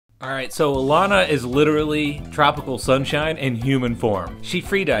All right, so Alannah is literally tropical sunshine in human form. She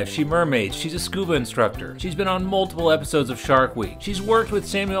freedives, she mermaids, she's a scuba instructor. She's been on multiple episodes of Shark Week. She's worked with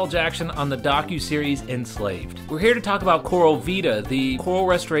Samuel L. Jackson on the docu-series Enslaved. We're here to talk about Coral Vita, the coral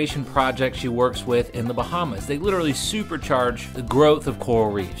restoration project she works with in the Bahamas. They literally supercharge the growth of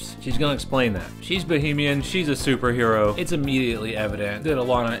coral reefs. She's gonna explain that. She's Bohemian, she's a superhero. It's immediately evident that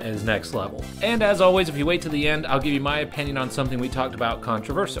Alannah is next level. And as always, if you wait to the end, I'll give you my opinion on something we talked about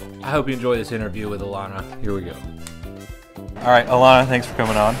controversial. I hope you enjoy this interview with Alannah. Here we go. All right, Alannah, thanks for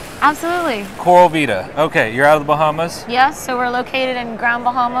coming on. Absolutely. Coral Vita. Okay, you're out of the Bahamas? Yes, so we're located in Grand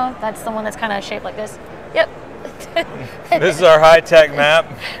Bahama. That's the one that's kind of shaped like this. Yep. This is our high-tech map.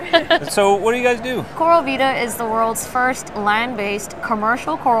 So what do you guys do? Coral Vita is the world's first land-based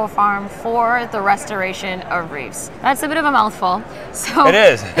commercial coral farm for the restoration of reefs. That's a bit of a mouthful. So It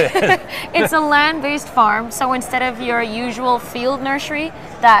is. It's a land-based farm, so instead of your usual field nursery,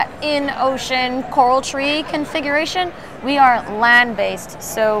 that in-ocean coral tree configuration, we are land-based,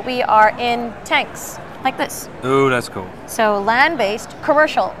 so we are in tanks like this. Ooh, that's cool. So land-based,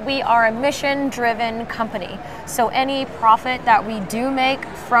 commercial. We are a mission-driven company. So any profit that we do make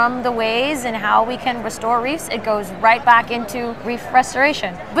from the ways and how we can restore reefs, it goes right back into reef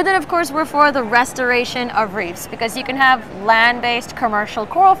restoration. But then of course we're for the restoration of reefs, because you can have land-based commercial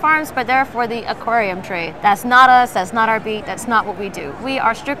coral farms, but they're for the aquarium trade. That's not us, that's not our beat, that's not what we do. We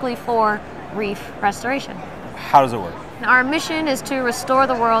are strictly for reef restoration. How does it work? Our mission is to restore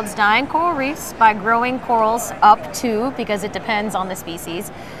the world's dying coral reefs by growing corals up to, because it depends on the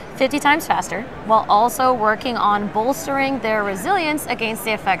species, 50 times faster, while also working on bolstering their resilience against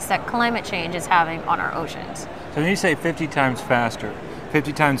the effects that climate change is having on our oceans. So when you say 50 times faster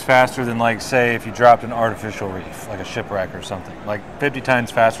than, like, say, if you dropped an artificial reef, like a shipwreck or something, like 50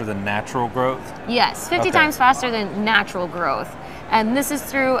 times faster than natural growth? Yes, 50 times faster than natural growth. And this is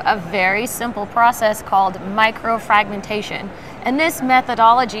through a very simple process called microfragmentation. And this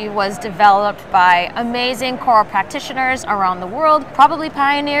methodology was developed by amazing coral practitioners around the world, probably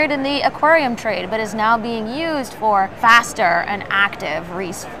pioneered in the aquarium trade, but is now being used for faster and active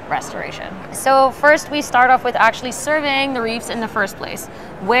reef restoration. So first we start off with actually surveying the reefs in the first place.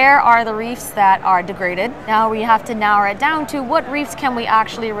 Where are the reefs that are degraded? Now we have to narrow it down to what reefs can we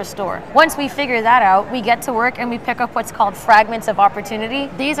actually restore. Once we figure that out, we get to work and we pick up what's called fragments of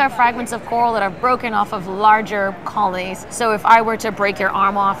opportunity. These are fragments of coral that are broken off of larger colonies. So if I were to break your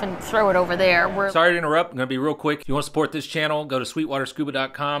arm off and throw it over there, Sorry to interrupt, I'm gonna be real quick. If you wanna support this channel, go to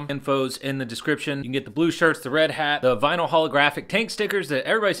sweetwaterscuba.com. Info's in the description. You can get the blue shirts, the red hat, the vinyl holographic tank stickers that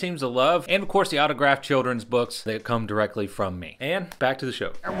everybody seems to love, and of course the autographed children's books that come directly from me. And back to the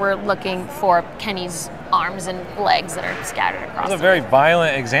show. We're looking for Kenny's arms and legs that are scattered across. That's a very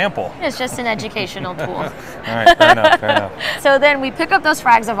violent example. It's just an educational tool. All right, fair enough, fair enough. So then we pick up those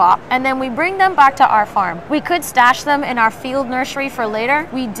frags of op, and then we bring them back to our farm. We could stash them in our field nursery for later.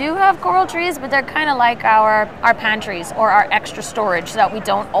 We do have coral trees, but they're kind of like our pantries or our extra storage, so that we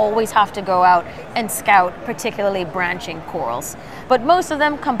don't always have to go out and scout particularly branching corals. But most of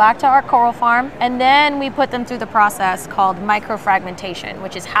them come back to our coral farm, and then we put them through the process called microfragmentation,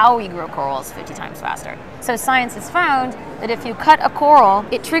 which is how we grow corals 50 times faster. So science has found that if you cut a coral,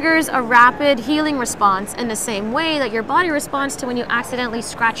 it triggers a rapid healing response in the same way that your body responds to when you accidentally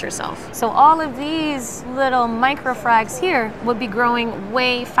scratch yourself. So all of these little microfrags here would be growing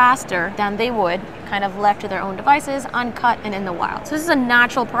way faster than they would kind of left to their own devices, uncut and in the wild. So this is a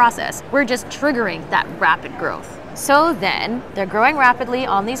natural process. We're just triggering that rapid growth. So then they're growing rapidly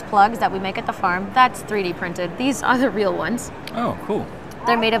on these plugs that we make at the farm. That's 3D printed. These are the real ones. Oh, cool.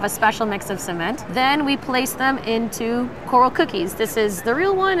 They're made of a special mix of cement. Then we place them into coral cookies. This is the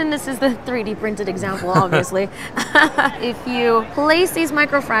real one, and this is the 3D printed example, obviously. If you place these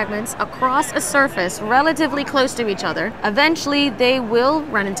microfragments across a surface relatively close to each other, eventually they will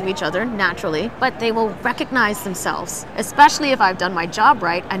run into each other naturally, but they will recognize themselves, especially if I've done my job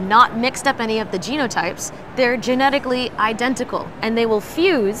right and not mixed up any of the genotypes. They're genetically identical, and they will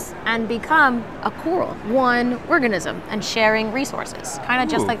fuse and become a coral, one organism, and sharing resources, kind of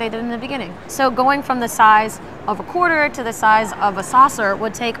just like they did in the beginning. So going from the size of a quarter to the size of a saucer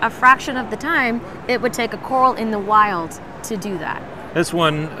would take a fraction of the time it would take a coral in the wild to do that. This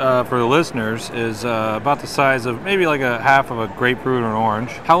one, for the listeners, is about the size of maybe like a half of a grapefruit or an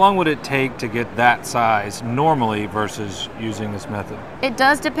orange. How long would it take to get that size normally versus using this method? It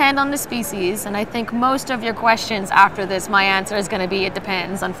does depend on the species, and I think most of your questions after this, my answer is going to be it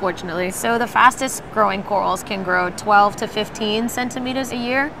depends, unfortunately. So the fastest growing corals can grow 12 to 15 centimeters a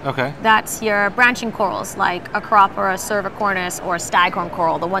year. Okay. That's your branching corals, like a crop or a cervicornis or a staghorn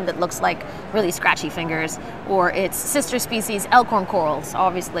coral, the one that looks like really scratchy fingers. or its sister species, elkhorn corals,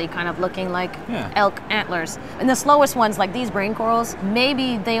 obviously kind of looking like elk antlers. And the slowest ones, like these brain corals,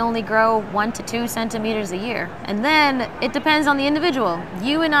 maybe they only grow 1 to 2 centimeters a year. And then it depends on the individual.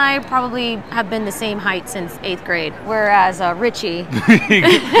 You and I probably have been the same height since 8th grade, whereas Richie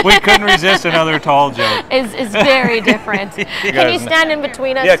we couldn't resist another tall joke. is very different. Can you stand in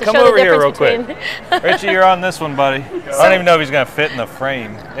between us to come show over the here real difference quick. between... Richie, you're on this one, buddy. I don't even know if he's gonna fit in the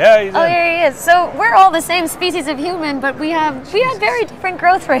frame. Yeah, he's Oh, in. here he is. So we're all the same species of human, but we have very different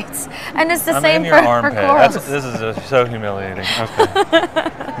growth rates, and it's the I'm same in your for armpit. corals. This is so humiliating. Okay.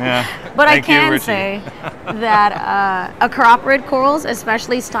 Yeah. But Thank I can you, Richie. say that acroporid corals,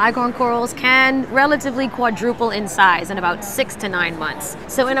 especially staghorn corals, can relatively quadruple in size in about 6 to 9 months.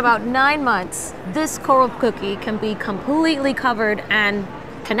 So in about 9 months, this coral cookie can be completely covered and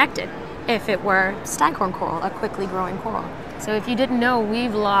connected if it were staghorn coral, a quickly growing coral. So if you didn't know,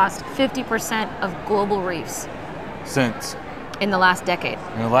 we've lost 50% of global reefs Since in the last decade.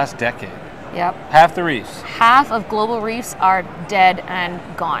 in the last decade, Yep. half the reefs. Half of global reefs are dead and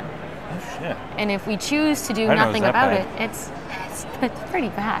gone. Oh shit. And if we choose to do I didn't know it was nothing that about bad. it, it's pretty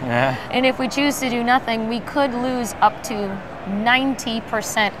bad. Yeah. And if we choose to do nothing, we could lose up to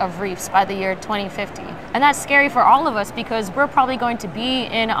 90% of reefs by the year 2050. And that's scary for all of us because we're probably going to be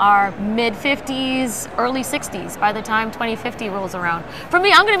in our mid-50s, early 60s by the time 2050 rolls around. For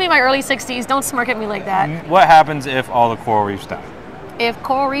me, I'm going to be in my early 60s. Don't smirk at me like that. What happens if all the coral reefs die? If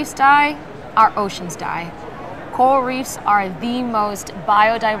coral reefs die, our oceans die. Coral reefs are the most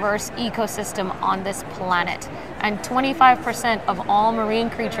biodiverse ecosystem on this planet, and 25% of all marine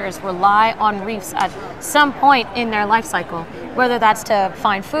creatures rely on reefs at some point in their life cycle, whether that's to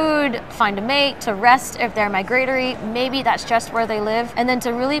find food, find a mate, to rest if they're migratory, maybe that's just where they live. And then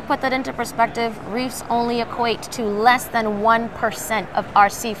to really put that into perspective, reefs only equate to less than 1% of our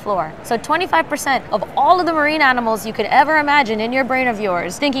seafloor. So 25% of all of the marine animals you could ever imagine in your brain of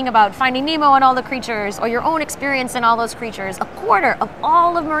yours, thinking about Finding Nemo and all the creatures, or your own experience in all those creatures, a quarter of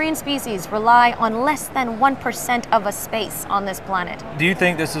all of marine species rely on less than 1% of a space on this planet. Do you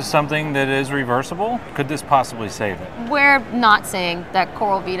think this is something that is reversible? Could this possibly save it? We're not saying that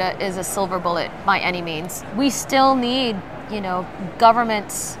Coral Vita is a silver bullet by any means. We still need,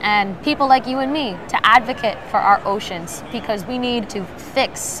 governments and people like you and me to advocate for our oceans, because we need to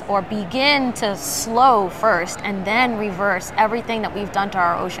fix or begin to slow first and then reverse everything that we've done to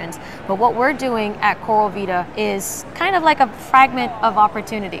our oceans. But what we're doing at Coral Vita is kind of like a fragment of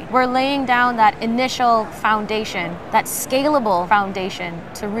opportunity. We're laying down that initial foundation, that scalable foundation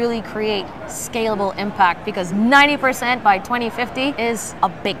to really create scalable impact, because 90% by 2050 is a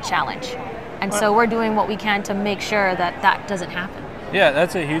big challenge. And so we're doing what we can to make sure that that doesn't happen. Yeah,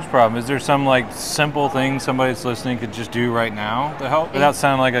 that's a huge problem. Is there some simple thing somebody that's listening could just do right now to help without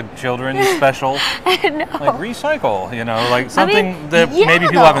sounding like a children's special? No. Like recycle, something that yeah, maybe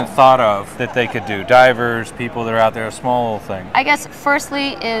people though. haven't thought of that they could do. Divers, people that are out there, a small little thing. I guess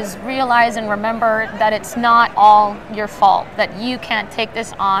firstly is realize and remember that it's not all your fault, that you can't take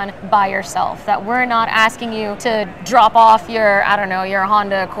this on by yourself, that we're not asking you to drop off your your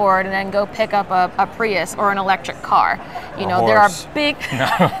Honda Accord and then go pick up a Prius or an electric car. There are big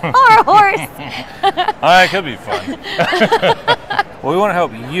or a horse. It could be fun. Well, we want to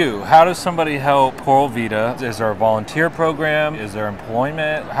help you. How does somebody help Coral Vita? Is there a volunteer program? Is there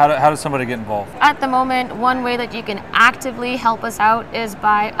employment? How does somebody get involved? At the moment, one way that you can actively help us out is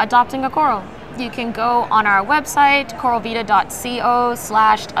by adopting a coral. You can go on our website,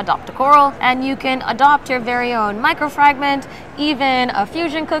 coralvita.co/adopt-a-coral, and you can adopt your very own microfragment, even a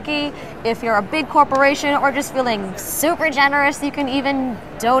fusion cookie. If you're a big corporation or just feeling super generous, you can even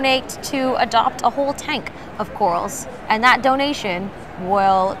donate to adopt a whole tank of corals. And that donation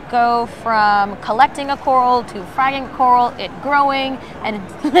will go from collecting a coral to fragging a coral, it growing and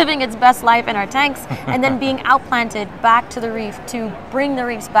living its best life in our tanks, and then being outplanted back to the reef to bring the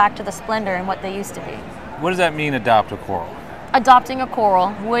reefs back to the splendor and what they used to be. What does that mean, adopt a coral? Adopting a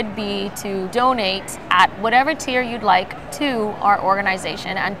coral would be to donate at whatever tier you'd like to our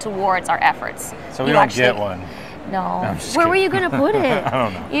organization and towards our efforts. So we don't get one. No. I'm just Where were kidding. you going to put it? I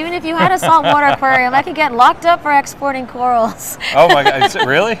don't know. Even if you had a saltwater aquarium, I could get locked up for exporting corals. Oh my God, is it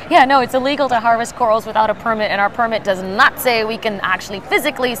really? Yeah, no, it's illegal to harvest corals without a permit, and our permit does not say we can actually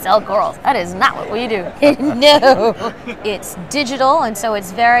physically sell corals. That is not what we do. No. It's digital, and so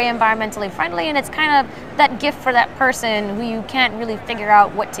it's very environmentally friendly, and it's kind of that gift for that person who you can't really figure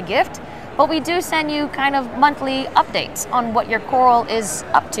out what to gift. But we do send you kind of monthly updates on what your coral is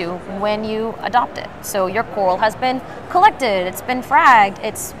up to when you adopt it. So your coral has been collected, it's been fragged,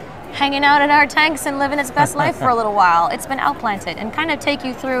 it's hanging out in our tanks and living its best life for a little while. It's been outplanted, and kind of take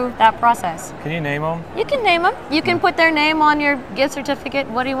you through that process. Can you name them? You can name them. You can put their name on your gift certificate.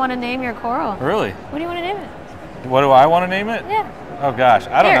 What do you want to name your coral? Really? What do you want to name it? What do I want to name it? Yeah. Oh gosh,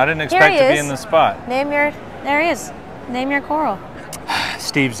 I don't know. I didn't expect to be in the spot. There he is. Name your coral.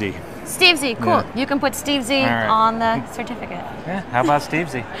 Steve Z. Steve Z, cool. Yeah. You can put Steve Z on the certificate. Yeah, how about Steve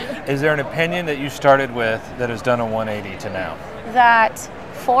Z? Is there an opinion that you started with that has done a 180 to now? That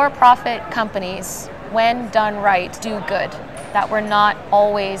for-profit companies, when done right, do good. That we're not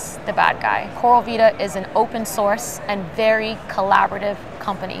always the bad guy. Coral Vita is an open source and very collaborative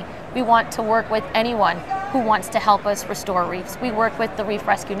company. We want to work with anyone who wants to help us restore reefs. We work with the Reef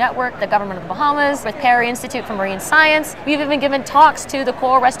Rescue Network, the government of the Bahamas, with Perry Institute for Marine Science. We've even given talks to the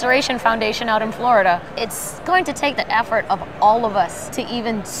Coral Restoration Foundation out in Florida. It's going to take the effort of all of us to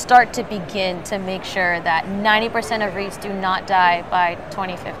even start to begin to make sure that 90% of reefs do not die by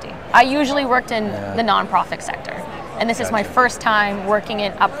 2050. I usually worked in the nonprofit sector, and this is my first time working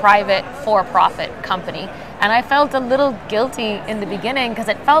in a private for-profit company. And I felt a little guilty in the beginning because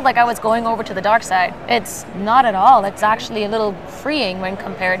it felt like I was going over to the dark side. It's not at all. It's actually a little freeing when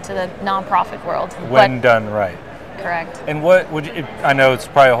compared to the nonprofit world. When done right. Correct. And what would you, I know it's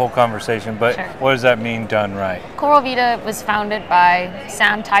probably a whole conversation, but what does that mean, done right? Coral Vita was founded by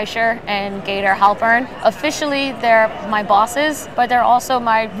Sam Teicher and Gator Halpern. Officially, they're my bosses, but they're also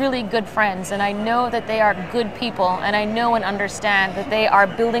my really good friends, and I know that they are good people, and I know and understand that they are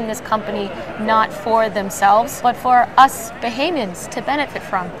building this company not for themselves, but for us Bahamians to benefit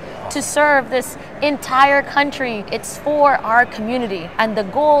from, to serve this entire country. It's for our community, and the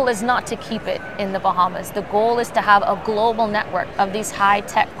goal is not to keep it in the Bahamas. The goal is to have a global network of these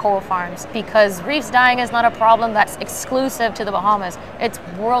high-tech coral farms, because reefs dying is not a problem that's exclusive to the Bahamas. It's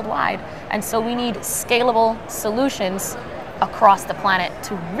worldwide, and so we need scalable solutions across the planet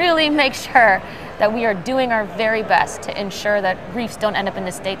to really make sure that we are doing our very best to ensure that reefs don't end up in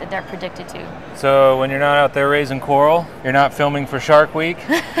the state that they're predicted to. So when you're not out there raising coral, you're not filming for Shark Week,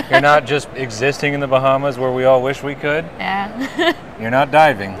 you're not just existing in the Bahamas where we all wish we could. Yeah. You're not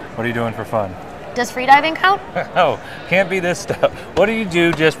diving. What are you doing for fun? Does freediving count? Oh, can't be this stuff. What do you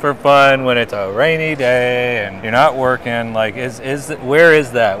do just for fun when it's a rainy day and you're not working? Like, where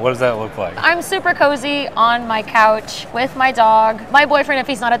is that? What does that look like? I'm super cozy on my couch with my dog, my boyfriend if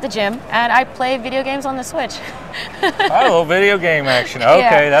he's not at the gym, and I play video games on the Switch. Oh, a little video game action.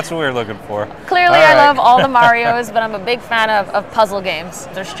 Okay, that's what we're looking for. Clearly, I love all the Marios, but I'm a big fan of puzzle games.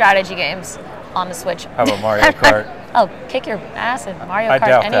 They're strategy games on the Switch. How about Mario Kart? Oh, kick your ass in Mario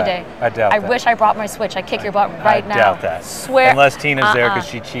Kart any day. I doubt that. I wish I brought my Switch. I'd kick your butt right now. I doubt that. Swear. Unless Tina's there because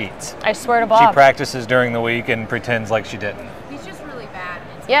she cheats. I swear to Bob. She practices during the week and pretends like she didn't. He's just really bad.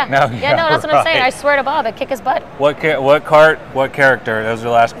 Yeah. No, that's what I'm saying. I swear to Bob, I'd kick his butt. What cart? What character? Those are the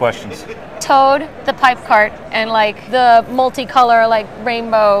last questions. Toad, the pipe cart, and like the multicolor like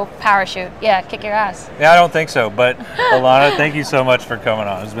rainbow parachute. Yeah, kick your ass. Yeah, I don't think so. But Alannah, thank you so much for coming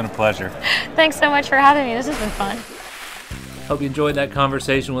on. It's been a pleasure. Thanks so much for having me. This has been fun. Hope you enjoyed that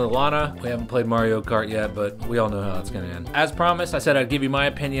conversation with Alannah. We haven't played Mario Kart yet, but we all know how it's going to end. As promised, I said I'd give you my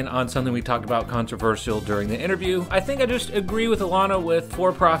opinion on something we talked about controversial during the interview. I think I just agree with Alannah with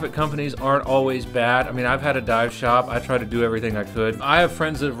for-profit companies aren't always bad. I mean, I've had a dive shop. I try to do everything I could. I have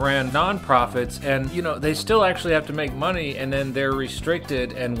friends that have ran non-profits, and you know, they still actually have to make money, and then they're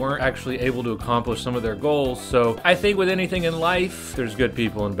restricted and weren't actually able to accomplish some of their goals. So I think with anything in life, there's good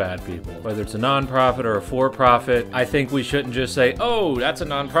people and bad people. Whether it's a non-profit or a for-profit, I think we shouldn't just say, oh, that's a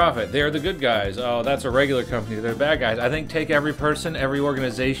non-profit, they're the good guys. Oh, that's a regular company, they're the bad guys. I think take every person, every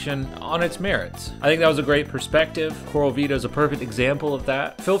organization on its merits. I think that was a great perspective. Coral Vita is a perfect example of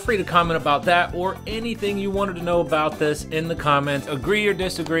that. Feel free to comment about that or anything you wanted to know about this in the comments. Agree or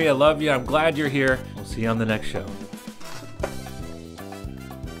disagree, I love you. I'm glad you're here. We'll see you on the next show.